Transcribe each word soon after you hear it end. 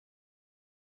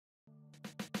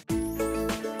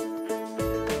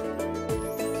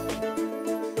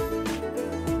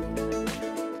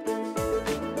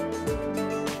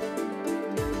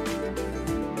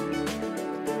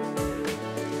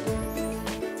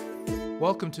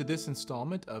Welcome to this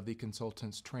installment of the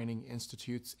Consultants Training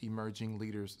Institute's Emerging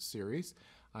Leaders Series.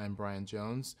 I'm Brien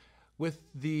Jones with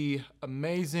the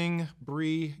amazing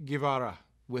Brieh Guevara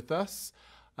with us.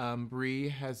 Brieh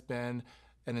has been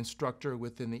an instructor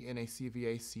within the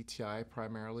NACVA CTI,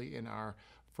 primarily in our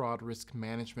fraud risk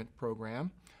management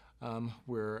program.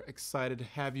 We're excited to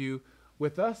have you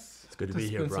with us. It's good to be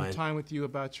here, spend Brian. some time with you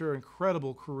about your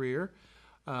incredible career.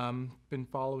 Been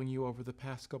following you over the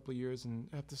past couple of years, and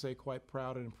I have to say quite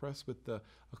proud and impressed with the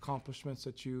accomplishments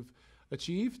that you've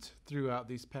achieved throughout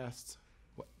these past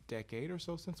decade or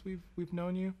so since we've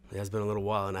known you. It has been a little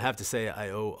while, and I have to say I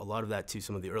owe a lot of that to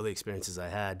some of the early experiences I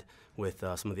had with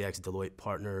some of the ex-Deloitte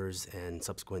partners and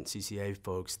subsequent CCA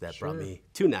folks that brought me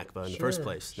to NACVA in the first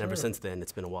place. And ever since then,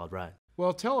 it's been a wild ride.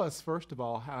 Well, tell us, first of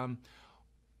all,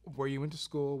 where you went to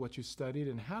school, what you studied,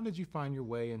 and how did you find your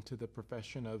way into the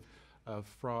profession of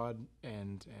fraud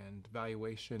and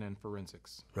valuation and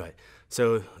forensics? Right.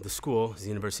 So the school is the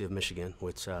University of Michigan,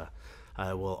 which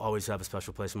I will always have a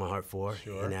special place in my heart for,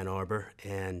 in Ann Arbor.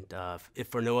 And if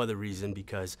for no other reason,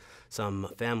 because some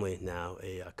family now,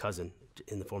 a cousin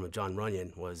in the form of John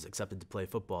Runyon, was accepted to play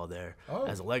football there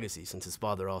as a legacy, since his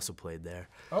father also played there.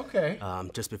 Okay.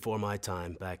 Just before my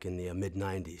time, back in the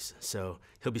mid-'90s. So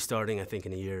he'll be starting, I think,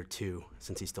 in a year or two,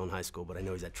 since he's still in high school, but I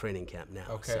know he's at training camp now.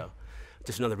 Okay. So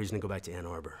just another reason to go back to Ann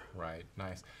Arbor. Right,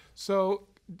 nice. So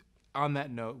on that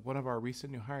note, one of our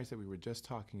recent new hires that we were just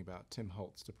talking about, Tim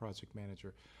Holtz, the project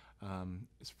manager,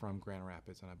 is from Grand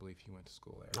Rapids, and I believe he went to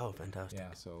school there. Oh, fantastic.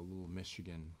 Yeah, so a little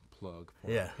Michigan plug for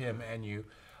him and you.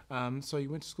 So you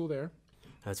went to school there?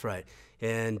 That's right.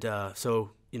 And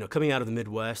so, coming out of the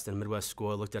Midwest and Midwest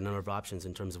school, I looked at a number of options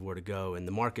in terms of where to go. And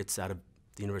the markets out of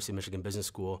the University of Michigan Business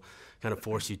School kind of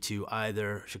force you to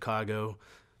either Chicago,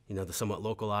 the somewhat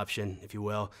local option, if you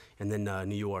will, and then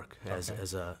New York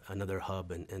as another hub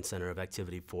and center of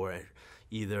activity for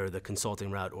either the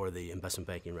consulting route or the investment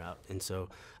banking route. And so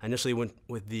I initially went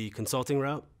with the consulting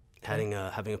route, having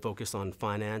a focus on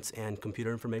finance and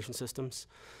computer information systems.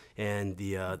 And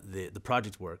the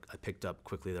project work I picked up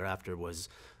quickly thereafter was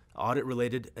audit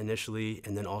related initially,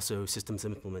 and then also systems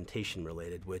implementation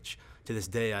related, which to this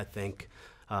day I think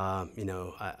I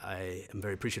am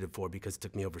very appreciative for, because it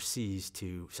took me overseas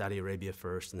to Saudi Arabia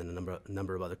first, and then a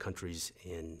number of other countries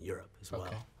in Europe as well,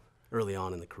 early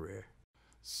on in the career.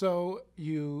 So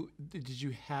did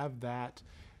you have that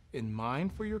in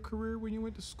mind for your career when you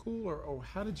went to school, or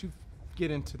how did you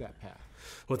get into that path?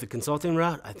 With the consulting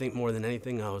route, I think more than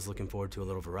anything, I was looking forward to a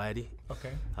little variety.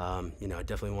 Okay. I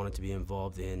definitely wanted to be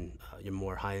involved in your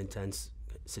more high-intense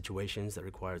situations that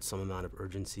required some amount of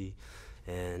urgency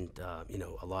and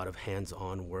a lot of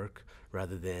hands-on work,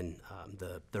 rather than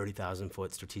the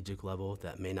 30,000-foot strategic level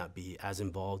that may not be as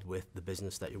involved with the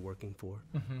business that you're working for.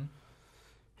 Mm-hmm.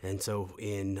 And so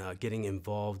in getting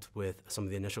involved with some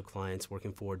of the initial clients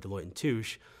working for Deloitte &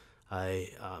 Touche, I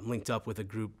linked up with a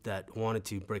group that wanted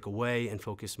to break away and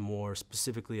focus more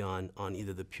specifically on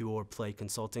either the pure play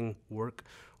consulting work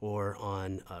or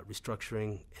on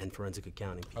restructuring and forensic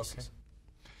accounting pieces. Okay.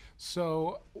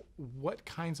 So what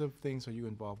kinds of things are you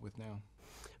involved with now?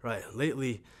 Right.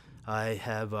 Lately, I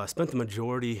have spent the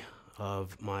majority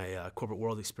of my corporate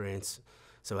world experience,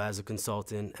 so as a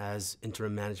consultant, as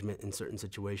interim management in certain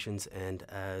situations, and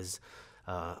as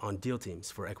on deal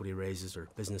teams for equity raises or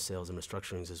business sales and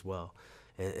restructurings as well.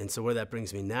 And so where that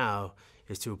brings me now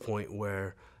is to a point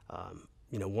where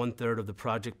 1/3 of the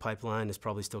project pipeline is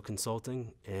probably still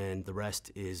consulting, and the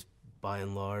rest is by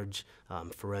and large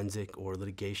forensic or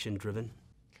litigation driven.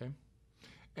 Okay.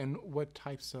 And what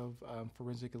types of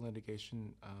forensic and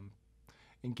litigation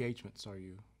engagements are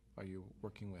you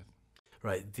working with?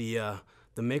 Right. The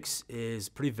mix is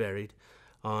pretty varied.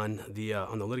 On the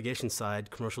litigation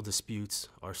side, commercial disputes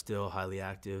are still highly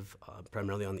active,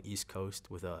 primarily on the East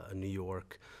Coast, with a New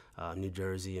York, New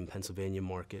Jersey, and Pennsylvania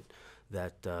market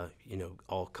that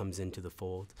all comes into the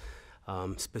fold.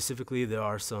 Specifically, there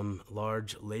are some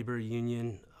large labor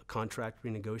union contract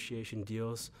renegotiation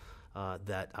deals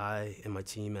that I and my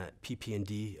team at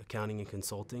PP&D Accounting and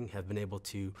Consulting have been able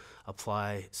to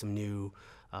apply some new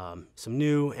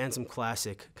and some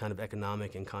classic kind of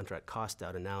economic and contract cost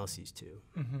out analyses to.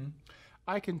 Mm-hmm.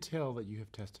 I can tell that you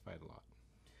have testified a lot.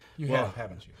 You have,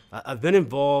 haven't you? I've been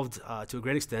involved to a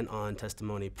great extent on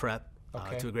testimony prep.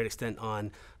 Okay. To a great extent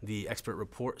on the expert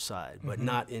report side, but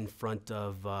not in front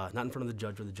of the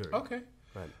judge or the jury. Okay.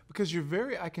 Right. Because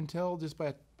I can tell just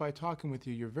by talking with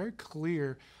you, you're very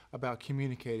clear about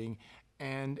communicating,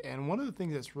 and one of the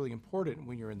things that's really important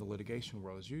when you're in the litigation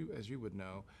world, as you would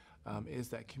know, is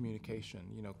that communication.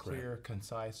 Clear,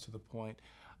 concise, to the point.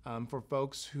 For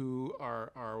folks who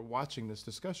are watching this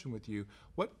discussion with you,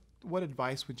 what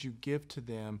advice would you give to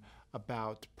them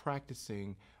about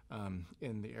practicing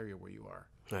in the area where you are?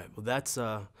 All right. Well, that's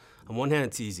on one hand,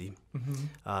 it's easy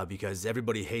because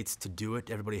everybody hates to do it.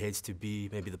 Everybody hates to be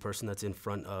maybe the person that's in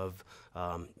front of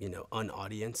an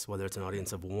audience, whether it's an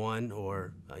audience of one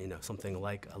or something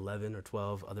like 11 or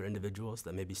 12 other individuals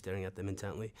that may be staring at them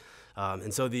intently.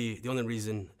 And so the only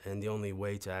reason and the only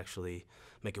way to actually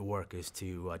make it work is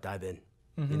to dive in.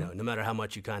 No matter how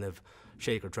much you kind of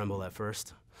shake or tremble at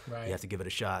first, Right. you have to give it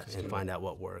a shot and find out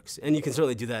what works. And you can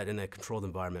certainly do that in a controlled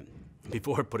environment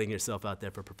before putting yourself out there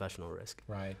for professional risk.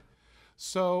 Right.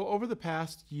 So over the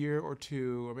past year or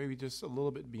two, or maybe just a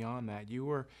little bit beyond that, you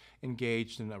were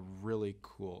engaged in a really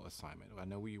cool assignment. I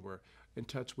know you were in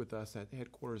touch with us at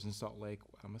headquarters in Salt Lake.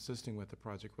 I'm assisting with a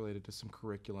project related to some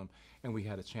curriculum, and we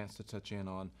had a chance to touch in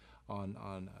on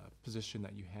a position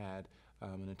that you had,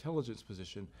 an intelligence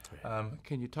position.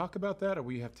 Can you talk about that, or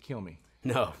will you have to kill me?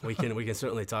 No, we can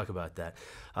certainly talk about that.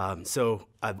 So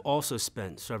I've also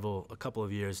spent a couple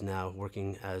of years now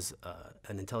working as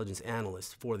an intelligence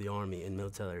analyst for the Army in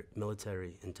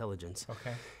military intelligence.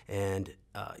 Okay. And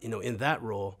in that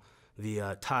role,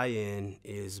 the tie-in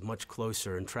is much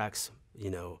closer and tracks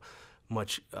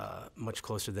much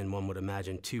closer than one would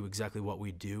imagine to exactly what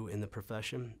we do in the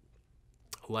profession,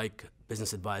 like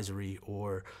business advisory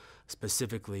or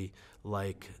specifically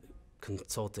like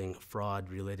consulting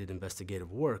fraud-related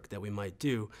investigative work that we might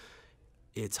do.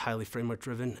 It's highly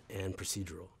framework-driven and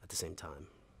procedural at the same time.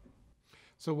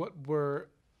 So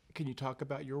can you talk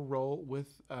about your role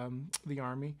with the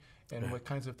Army and what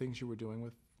kinds of things you were doing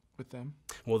with them?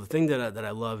 Well, the thing that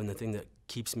I love and the thing that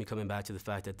keeps me coming back to the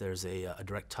fact that there's a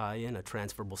direct tie-in, a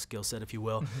transferable skill set, if you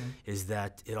will, is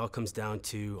that it all comes down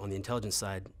to, on the intelligence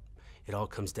side, it all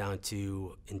comes down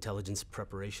to intelligence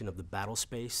preparation of the battle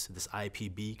space, this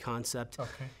IPB concept.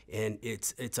 Okay. And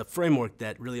it's a framework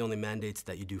that really only mandates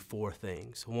that you do four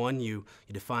things. One, you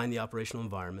define the operational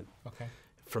environment. Okay.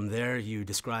 From there, you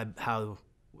describe how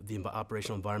the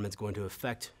operational environment is going to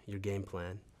affect your game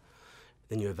plan.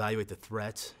 Then you evaluate the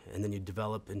threat, and then you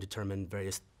develop and determine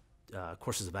various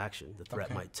courses of action the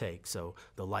threat might take. So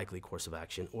the likely course of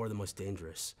action or the most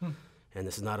dangerous. And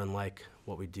this is not unlike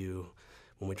what we do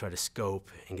when we try to scope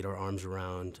and get our arms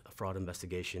around a fraud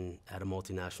investigation at a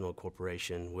multinational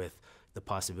corporation with the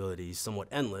possibilities somewhat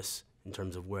endless in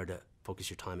terms of where to focus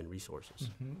your time and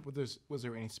resources. Was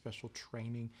there any special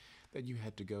training that you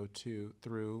had to go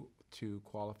through to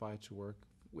qualify to work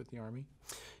with the Army?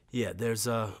 Yeah, there's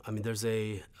a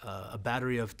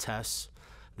battery of tests.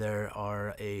 There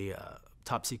are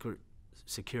top secret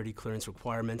security clearance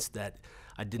requirements that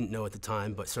I didn't know at the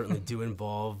time, but certainly do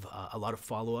involve a lot of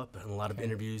follow-up and a lot of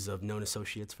interviews of known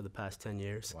associates for the past 10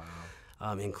 years,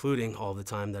 including all the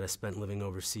time that I spent living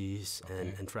overseas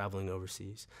and traveling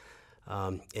overseas.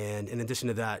 And in addition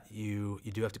to that, you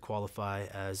do have to qualify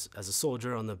as a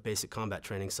soldier on the basic combat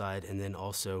training side, and then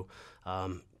also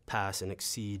pass and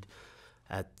exceed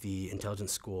at the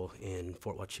intelligence school in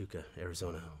Fort Huachuca,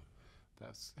 Arizona. Wow.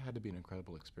 That's had to be an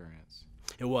incredible experience.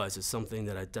 It was. It's something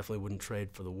that I definitely wouldn't trade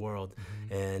for the world.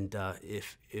 And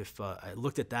if I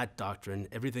looked at that doctrine,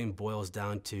 everything boils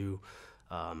down to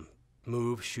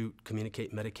move, shoot,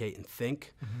 communicate, medicate, and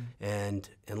think. And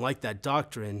like that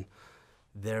doctrine,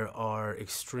 there are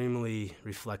extremely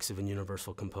reflexive and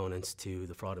universal components to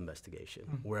the fraud investigation,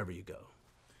 wherever you go.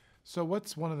 So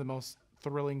what's one of the most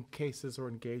thrilling cases or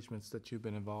engagements that you've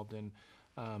been involved in?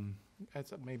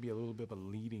 That's maybe a little bit of a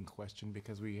leading question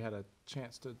because we had a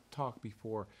chance to talk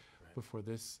before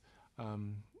this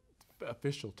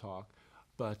official talk,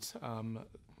 but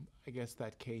I guess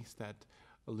that case that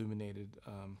illuminated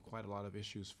quite a lot of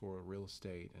issues for real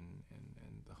estate and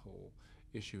the whole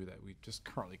issue that we just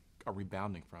currently are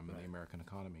rebounding from in the American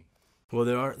economy. Well,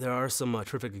 there are some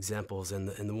terrific examples, and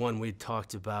the one we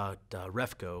talked about,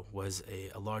 REFCO, was a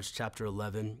large Chapter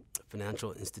 11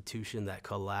 financial institution that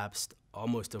collapsed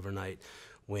almost overnight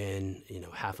when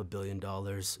 $500 million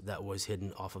that was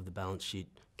hidden off of the balance sheet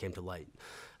came to light.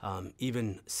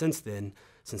 Even since then,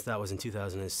 since that was in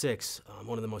 2006,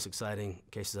 one of the most exciting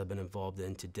cases I've been involved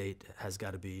in to date has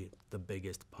got to be the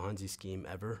biggest Ponzi scheme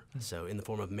ever. So in the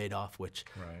form of Madoff, which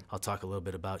I'll talk a little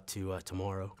bit about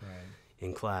tomorrow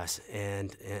in class.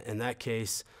 And in that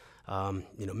case,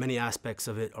 many aspects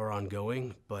of it are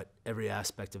ongoing, but every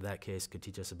aspect of that case could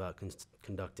teach us about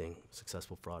conducting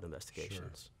successful fraud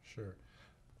investigations. Sure.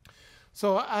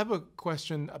 So I have a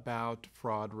question about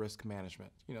fraud risk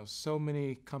management. So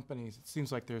many companies, it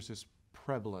seems like there's this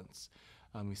prevalence.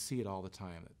 We see it all the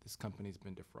time that this company's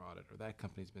been defrauded or that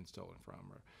company's been stolen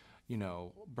from,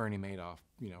 or, Bernie Madoff,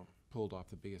 pulled off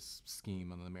the biggest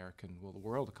scheme on the American, well, the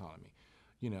world economy,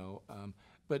 you know.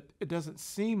 But it doesn't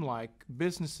seem like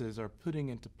businesses are putting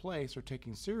into place or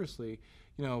taking seriously,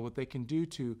 you know, what they can do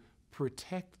to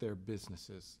protect their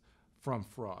businesses from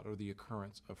fraud or the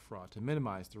occurrence of fraud, to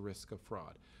minimize the risk of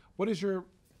fraud. What is your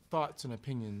thoughts and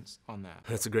opinions on that?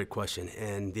 That's a great question,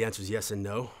 and the answer is yes and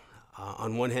no.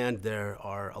 On one hand, there's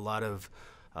a lot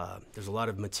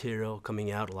of material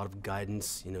coming out, a lot of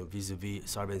guidance, you know, vis-a-vis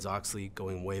Sarbanes-Oxley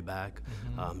going way back,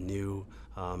 new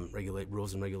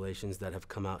rules and regulations that have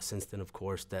come out since then, of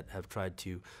course, that have tried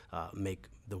to make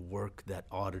the work that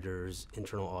auditors,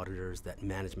 internal auditors, that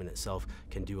management itself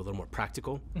can do a little more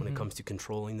practical when it comes to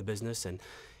controlling the business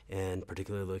and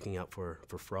particularly looking out for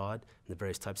fraud and the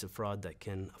various types of fraud that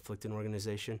can afflict an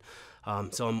organization.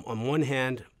 So on one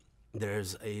hand,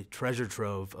 there's a treasure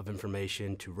trove of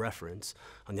information to reference.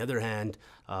 On the other hand,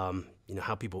 you know,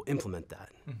 how people implement that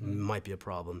might be a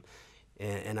problem.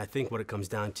 And I think what it comes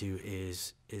down to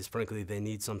is frankly, they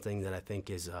need something that I think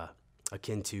is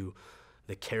akin to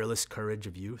the careless courage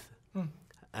of youth.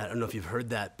 I don't know if you've heard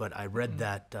that, but I read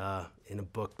that in a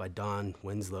book by Don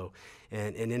Winslow,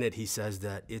 and in it he says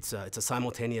that it's a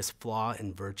simultaneous flaw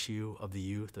and virtue of the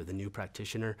youth or the new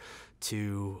practitioner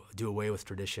to do away with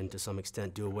tradition to some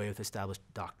extent, do away with established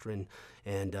doctrine,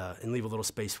 and leave a little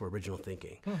space for original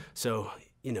thinking. So,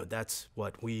 you know, that's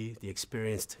what we, the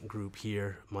experienced group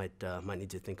here, might need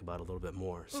to think about a little bit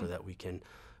more so that we can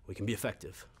be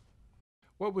effective.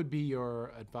 What would be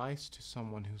your advice to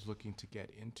someone who's looking to get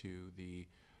into the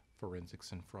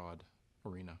forensics and fraud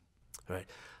arena? Right.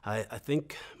 I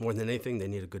think more than anything, they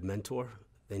need a good mentor.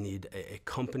 They need a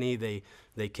company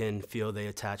they can feel they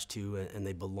attach to and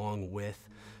they belong with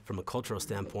from a cultural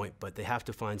standpoint, but they have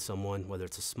to find someone, whether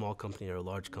it's a small company or a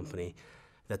large company,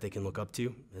 that they can look up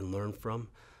to and learn from.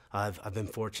 I've been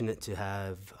fortunate to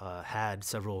have had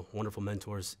several wonderful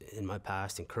mentors in my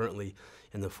past and currently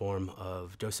in the form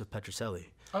of Joseph Petrocelli,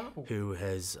 who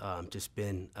has just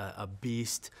been a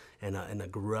beast and a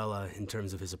gorilla in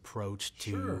terms of his approach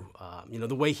to, you know,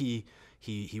 the way he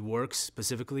works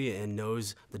specifically and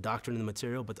knows the doctrine and the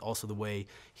material, but also the way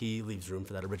he leaves room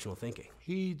for that original thinking.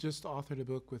 He just authored a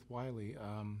book with Wiley.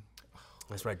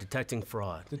 That's right, Detecting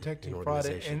Fraud. Detecting Fraud,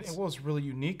 and what was really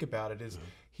unique about it is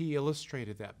he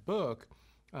illustrated that book,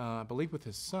 I believe with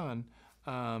his son,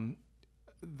 the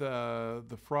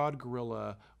fraud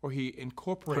gorilla, or he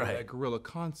incorporated that gorilla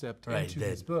concept into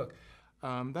his book.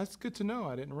 That's good to know.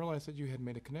 I didn't realize that you had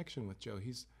made a connection with Joe.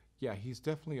 He's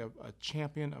definitely a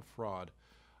champion of fraud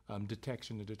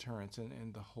detection and deterrence,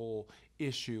 and the whole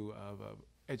issue of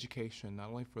education, not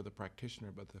only for the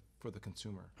practitioner, but for the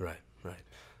consumer. Right.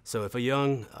 So if a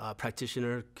young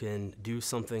practitioner can do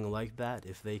something like that,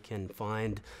 if they can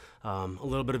find a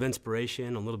little bit of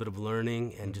inspiration, a little bit of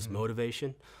learning, and just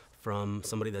motivation from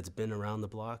somebody that's been around the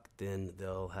block, then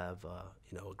they'll have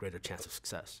you know, a greater chance of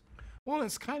success. Well,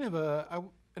 it's kind of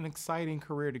an exciting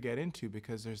career to get into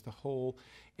because there's the whole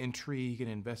intrigue and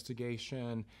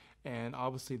investigation, and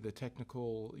obviously the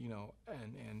technical, you know,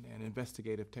 and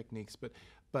investigative techniques, but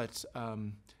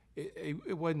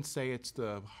it wouldn't say it's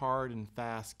the hard and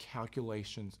fast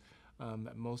calculations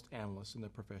that most analysts in the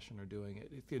profession are doing.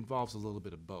 It involves a little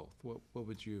bit of both. What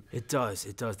would you? It does.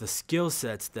 The skill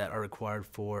sets that are required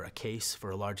for a case,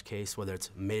 for a large case, whether it's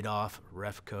Madoff,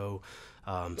 Refco,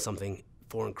 something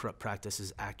Foreign Corrupt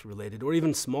Practices Act related, or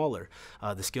even smaller,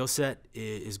 the skill set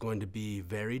is going to be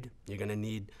varied. You're going to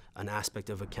need an aspect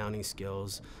of accounting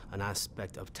skills, an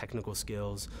aspect of technical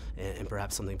skills, and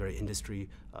perhaps something very industry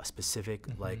specific,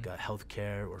 like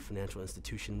healthcare or financial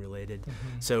institution related.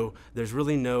 So there's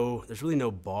really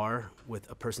no bar with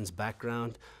a person's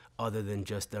background other than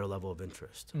just their level of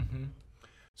interest.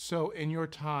 So in your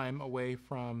time away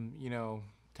from, you know,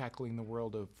 tackling the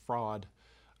world of fraud,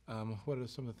 what are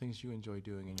some of the things you enjoy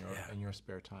doing in your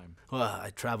spare time? Well,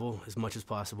 I travel as much as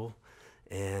possible,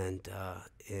 and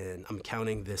I'm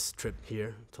counting this trip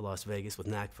here to Las Vegas with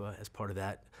NACVA as part of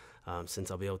that,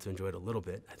 since I'll be able to enjoy it a little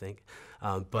bit, I think.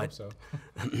 But so.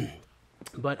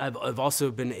 But I've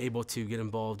also been able to get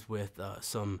involved with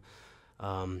some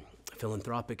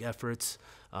philanthropic efforts,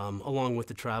 along with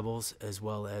the travels, as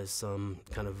well as some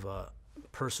kind of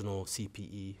personal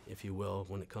CPE, if you will,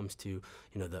 when it comes to, you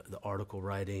know, the article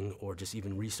writing or just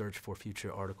even research for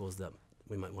future articles that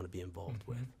we might want to be involved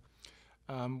with.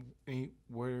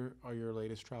 Where are your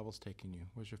latest travels taking you?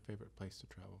 Where's your favorite place to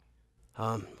travel?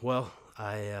 Well,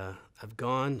 I've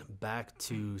gone back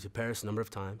to Paris a number of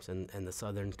times and the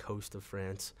southern coast of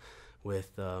France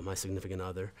with my significant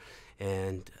other.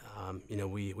 And, you know,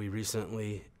 we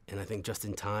recently and I think just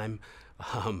in time,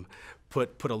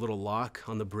 put a little lock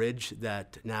on the bridge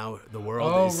that now the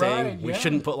world is saying we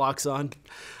shouldn't put locks on.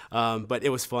 But it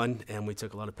was fun, and we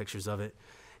took a lot of pictures of it.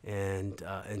 And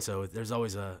so there's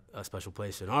always a special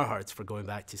place in our hearts for going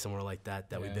back to somewhere like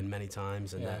that we've been many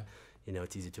times, and that, you know,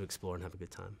 it's easy to explore and have a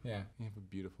good time. Yeah, you have a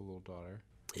beautiful little daughter.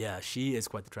 Yeah, she is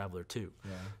quite the traveler too.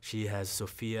 Yeah.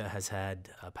 Sophia has had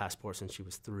a passport since she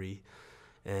was 3.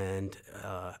 And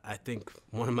I think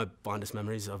one of my fondest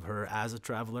memories of her as a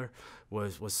traveler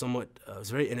was somewhat, was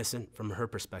very innocent from her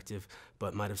perspective,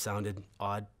 but might have sounded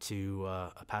odd to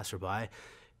a passerby.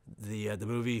 The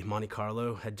movie Monte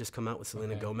Carlo had just come out with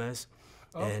Selena Gomez,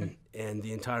 and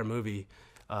the entire movie,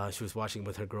 she was watching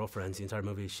with her girlfriends. The entire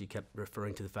movie, she kept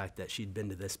referring to the fact that she'd been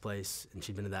to this place and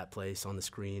she'd been to that place on the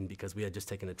screen because we had just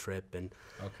taken a trip and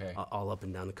all up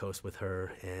and down the coast with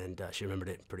her, and she remembered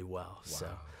it pretty well. Wow. So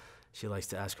she likes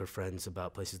to ask her friends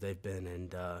about places they've been,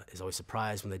 and is always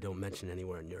surprised when they don't mention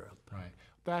anywhere in Europe. Right.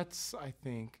 That's, I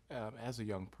think, as a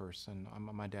young person,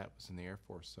 my dad was in the Air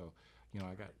Force, so you know,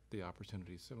 I got the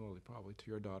opportunity, similarly probably to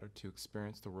your daughter, to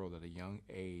experience the world at a young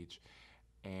age.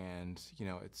 And you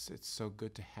know, it's so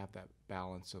good to have that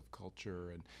balance of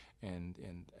culture and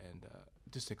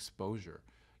just exposure,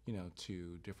 you know,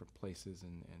 to different places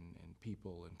and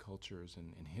people and cultures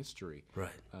and history. Right.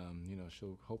 You know,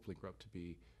 she'll hopefully grow up to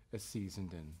be as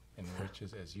seasoned and rich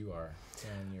as you are.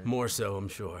 And you're, more so, I'm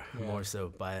sure. Yeah. More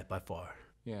so by far.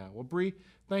 Yeah. Well, Brieh,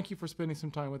 thank you for spending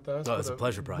some time with us. Oh, it's a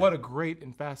pleasure, Brian. What a great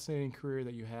and fascinating career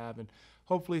that you have, and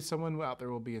hopefully someone out there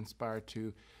will be inspired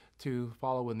to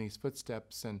follow in these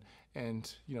footsteps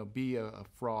and you know, be a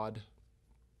fraud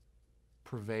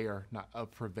purveyor, not a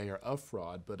purveyor of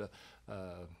fraud, but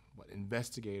a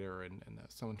investigator and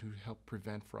someone who helped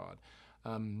prevent fraud.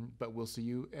 But we'll see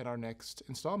you at our next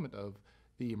installment of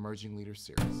the Emerging Leaders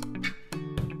Series.